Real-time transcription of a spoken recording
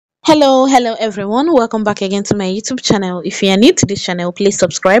Hello everyone. Welcome back again to my YouTube channel. If you are new to this channel, please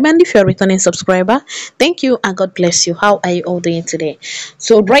subscribe, and if you're a returning subscriber, thank you and God bless you. How are you all doing today?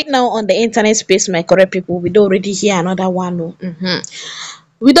 So right now on the internet space, my correct people, we don't already hear another one.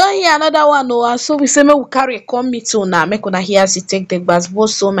 We don't hear another one oh, so we say make we carry come meet una make una hear as e take the gbas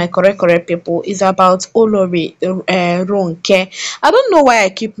so my correct people is about Olori Ronke. I don't know why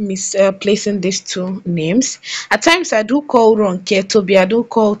I keep placing these two names. At times I do call Ronke Tobi, I do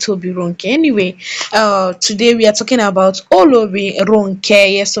call Tobi Ronke. Anyway, today we are talking about Olori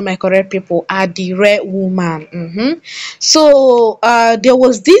Ronke. Yes, so my correct people are the rare woman. So there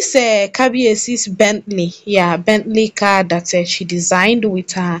was this Kabiesi's Bentley, yeah, Bentley car that she designed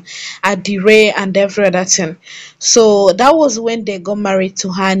with her Adire and every other thing. So that was when they got married to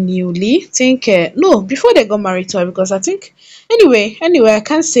her newly. Think no, before they got married to her, because I think anyway, I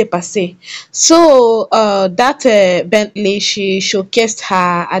can't say per se. So that Bentley, she showcased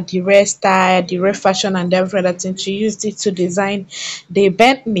her Adire style, Adire fashion, and every other thing. She used it to design the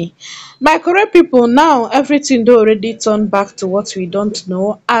Bentley. My correct people, now everything do already turn back to what we don't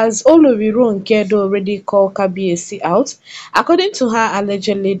know, as Olorirunke do already call Kabiesi out. According to her,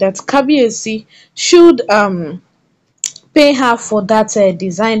 allegedly that Kabiesi should pay her for that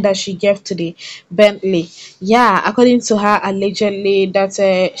design that she gave to the Bentley. Yeah, according to her, allegedly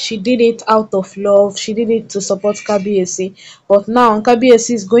that she did it out of love. She did it to support Kabiesi. But now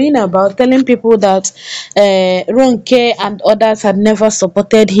Kabiesi is going about telling people that Ronke and others had never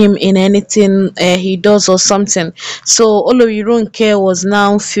supported him in anything he does or something. So Olori Ronke was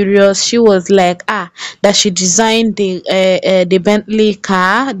now furious. She was like, that she designed the Bentley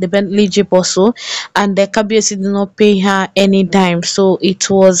car, the Bentley Jeep also, and the Kabiesi did not pay her any dime. So it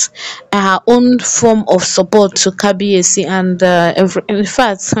was her own form of support to Kabiesi, and in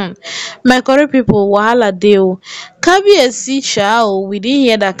fact, my correct people, wahala dey o. Kabiesi sha we didn't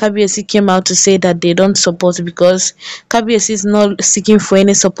hear that Kabiesi came out to say that they don't support, because Kabiesi is not seeking for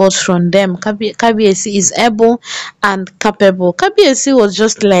any support from them. Kabiesi is able and capable. Kabiesi was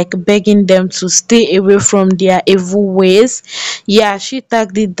just like begging them to stay away from their evil ways. Yeah, she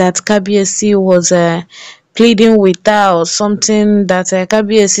tagged it that Kabiesi was pleading with her or something, that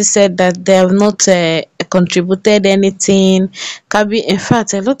Kabiyesi said that they have not contributed anything. In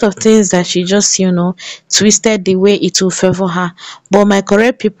fact, a lot of things that she just, twisted the way it will favor her. But my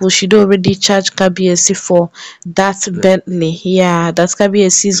correct people, she'd already charged Kabiyesi for that Bentley. Yeah, that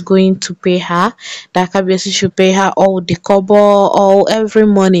Kabiyesi is going to pay her. That Kabiyesi should pay her all the kobo, all every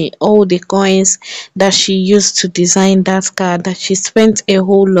money, all the coins that she used to design that car. That she spent a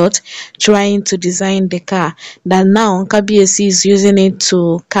whole lot trying to design the car. That now Kabiyesi is using it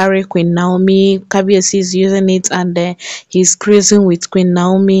to carry Queen Naomi. Kabiyesi is using it, and he's cruising with Queen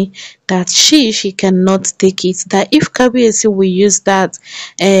Naomi. That she cannot take it. That if Kabiyesi will use that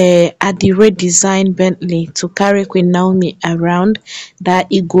Adire design Bentley to carry Queen Naomi around, that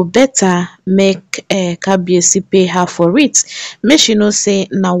it go better make Kabiyesi pay her for it. Make she know say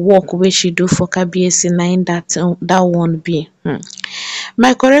na work wey she do for Kabiyesi na im that one be.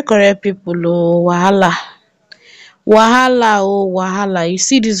 My correct people oh, wahala oh wahala. You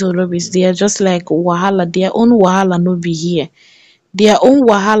see these olobis, they are just like wahala. Their own wahala no be here. Their own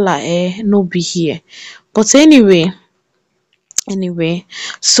wahala no be here. But anyway,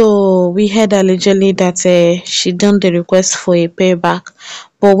 so we heard allegedly that she done the request for a payback.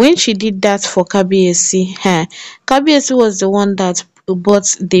 But when she did that for Kabiyesi, Kabiyesi was the one that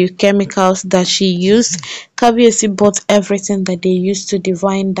bought the chemicals that she used. Kabiyesi bought everything that they used to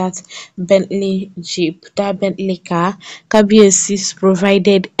design that Bentley Jeep, that Bentley car. Kabiyesi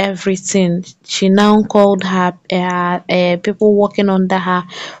provided everything. She now called her people working under her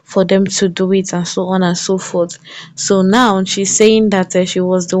for them to do it, and so on and so forth. So now she's saying that she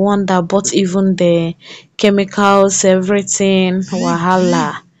was the one that bought even the chemicals, everything.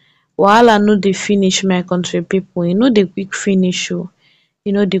 Wahala no dey finish, my country people. E no dey quick finish o.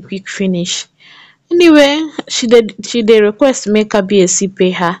 E no dey quick finish. Anyway, she dey request make Kabiyesi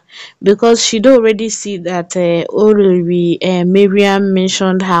pay her, because she don already see that Olori Mariam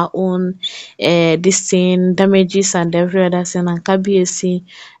mentioned her own this thing, damages and every other thing, and Kabiyesi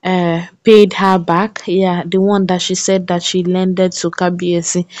paid her back. Yeah, the one that she said that she lended to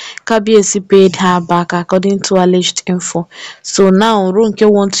Kabiyesi. Kabiyesi paid her back according to alleged info. So now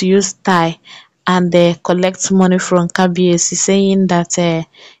Ronke want to use tie and collect money from Kabiyesi, saying that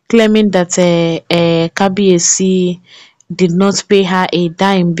claiming that Kabiyesi did not pay her a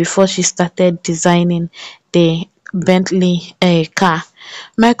dime before she started designing the Bentley car.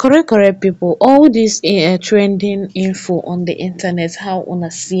 My correct people, all this trending info on the internet, how una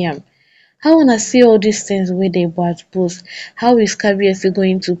see am? How una see all these things wey dey boast? How is Kabiyesi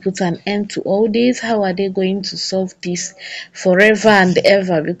going to put an end to all this? How are they going to solve this forever and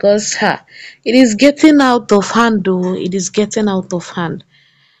ever? Because it is getting out of hand though. It is getting out of hand.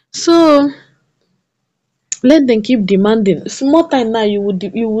 So let them keep demanding. Small time now, you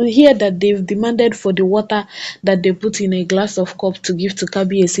will hear that they've demanded for the water that they put in a glass of cup to give to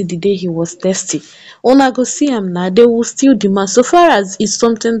Kabiyesi the day he was thirsty. Una go see am now, they will still demand. So far as it's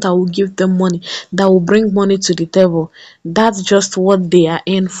something that will give them money, that will bring money to the table, that's just what they are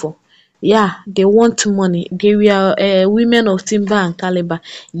in for. Yeah, they want money. They were women of timber and caliber.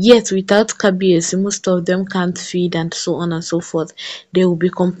 Yet, without KBS, most of them can't feed and so on and so forth. They will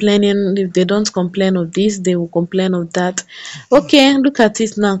be complaining. If they don't complain of this, they will complain of that. Okay, look at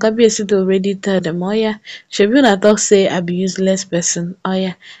it now. KBS dey already tell them, oh yeah, shebi una talk say I be useless person. Oh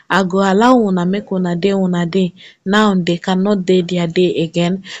yeah, I go allow una make una day una day. Now they cannot day their day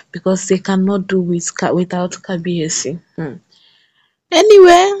again because they cannot do without KBS.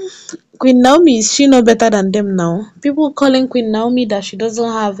 Anyway, Queen Naomi, is she no better than them now? People calling Queen Naomi that she doesn't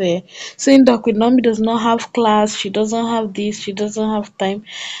have saying that Queen Naomi does not have class, she doesn't have this, she doesn't have time,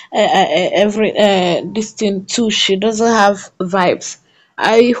 every this thing too, she doesn't have vibes.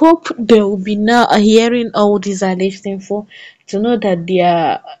 I hope they will be now hearing all these alleged info to know that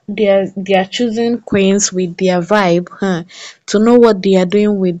they are choosing queens with their vibe, to know what they are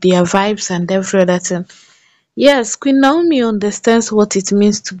doing with their vibes and every other thing. Yes, Queen Naomi understands what it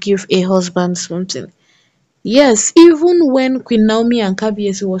means to give a husband something. Yes, even when Queen Naomi and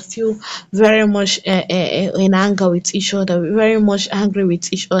Kabiyesi was still very much in anger with each other, very much angry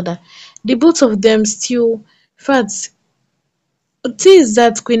with each other, the both of them still, in fact, things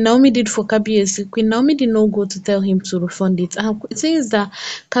that Queen Naomi did for Kabiyesi, Queen Naomi did not go to tell him to refund it. And things that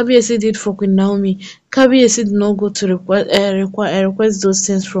Kabiyesi did for Queen Naomi, Kabiyesi did not go to request those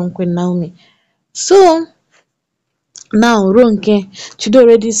things from Queen Naomi. So, now Ronke, she don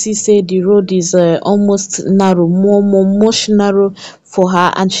already see say the road is almost narrow, more much narrow for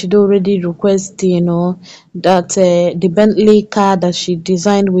her, and she don already request that the Bentley car that she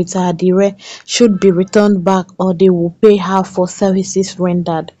designed with her dire should be returned back, or they will pay her for services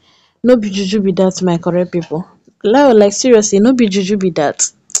rendered. No be juju be that, my correct people. Like seriously, no be juju be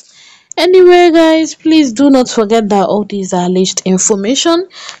that. Anyway, guys, please do not forget that all these are alleged information.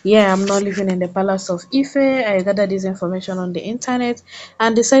 Yeah, I'm not living in the palace of Ife. I gathered this information on the internet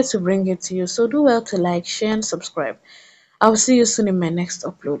and decided to bring it to you. So do well to like, share, and subscribe. I'll see you soon in my next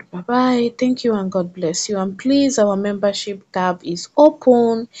upload. Bye bye. Thank you and God bless you. And please, our membership tab is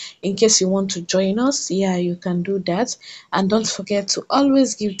open in case you want to join us. Yeah, you can do that. And don't forget to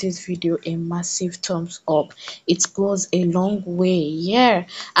always give this video a massive thumbs up. It goes a long way. Yeah.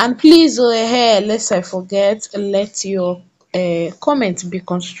 And please, lest I forget, let your comment be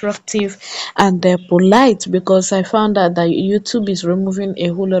constructive and polite, because I found out that YouTube is removing a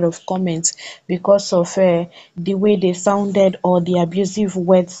whole lot of comments because of the way they sounded or the abusive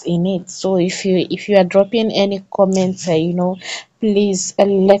words in it. So if you are dropping any comments, please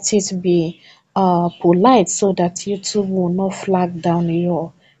let it be polite so that YouTube will not flag down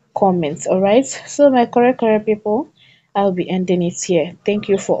your comments. All right. So my correct people, I'll be ending it here. Thank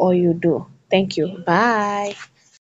you for all you do. Thank you. Bye.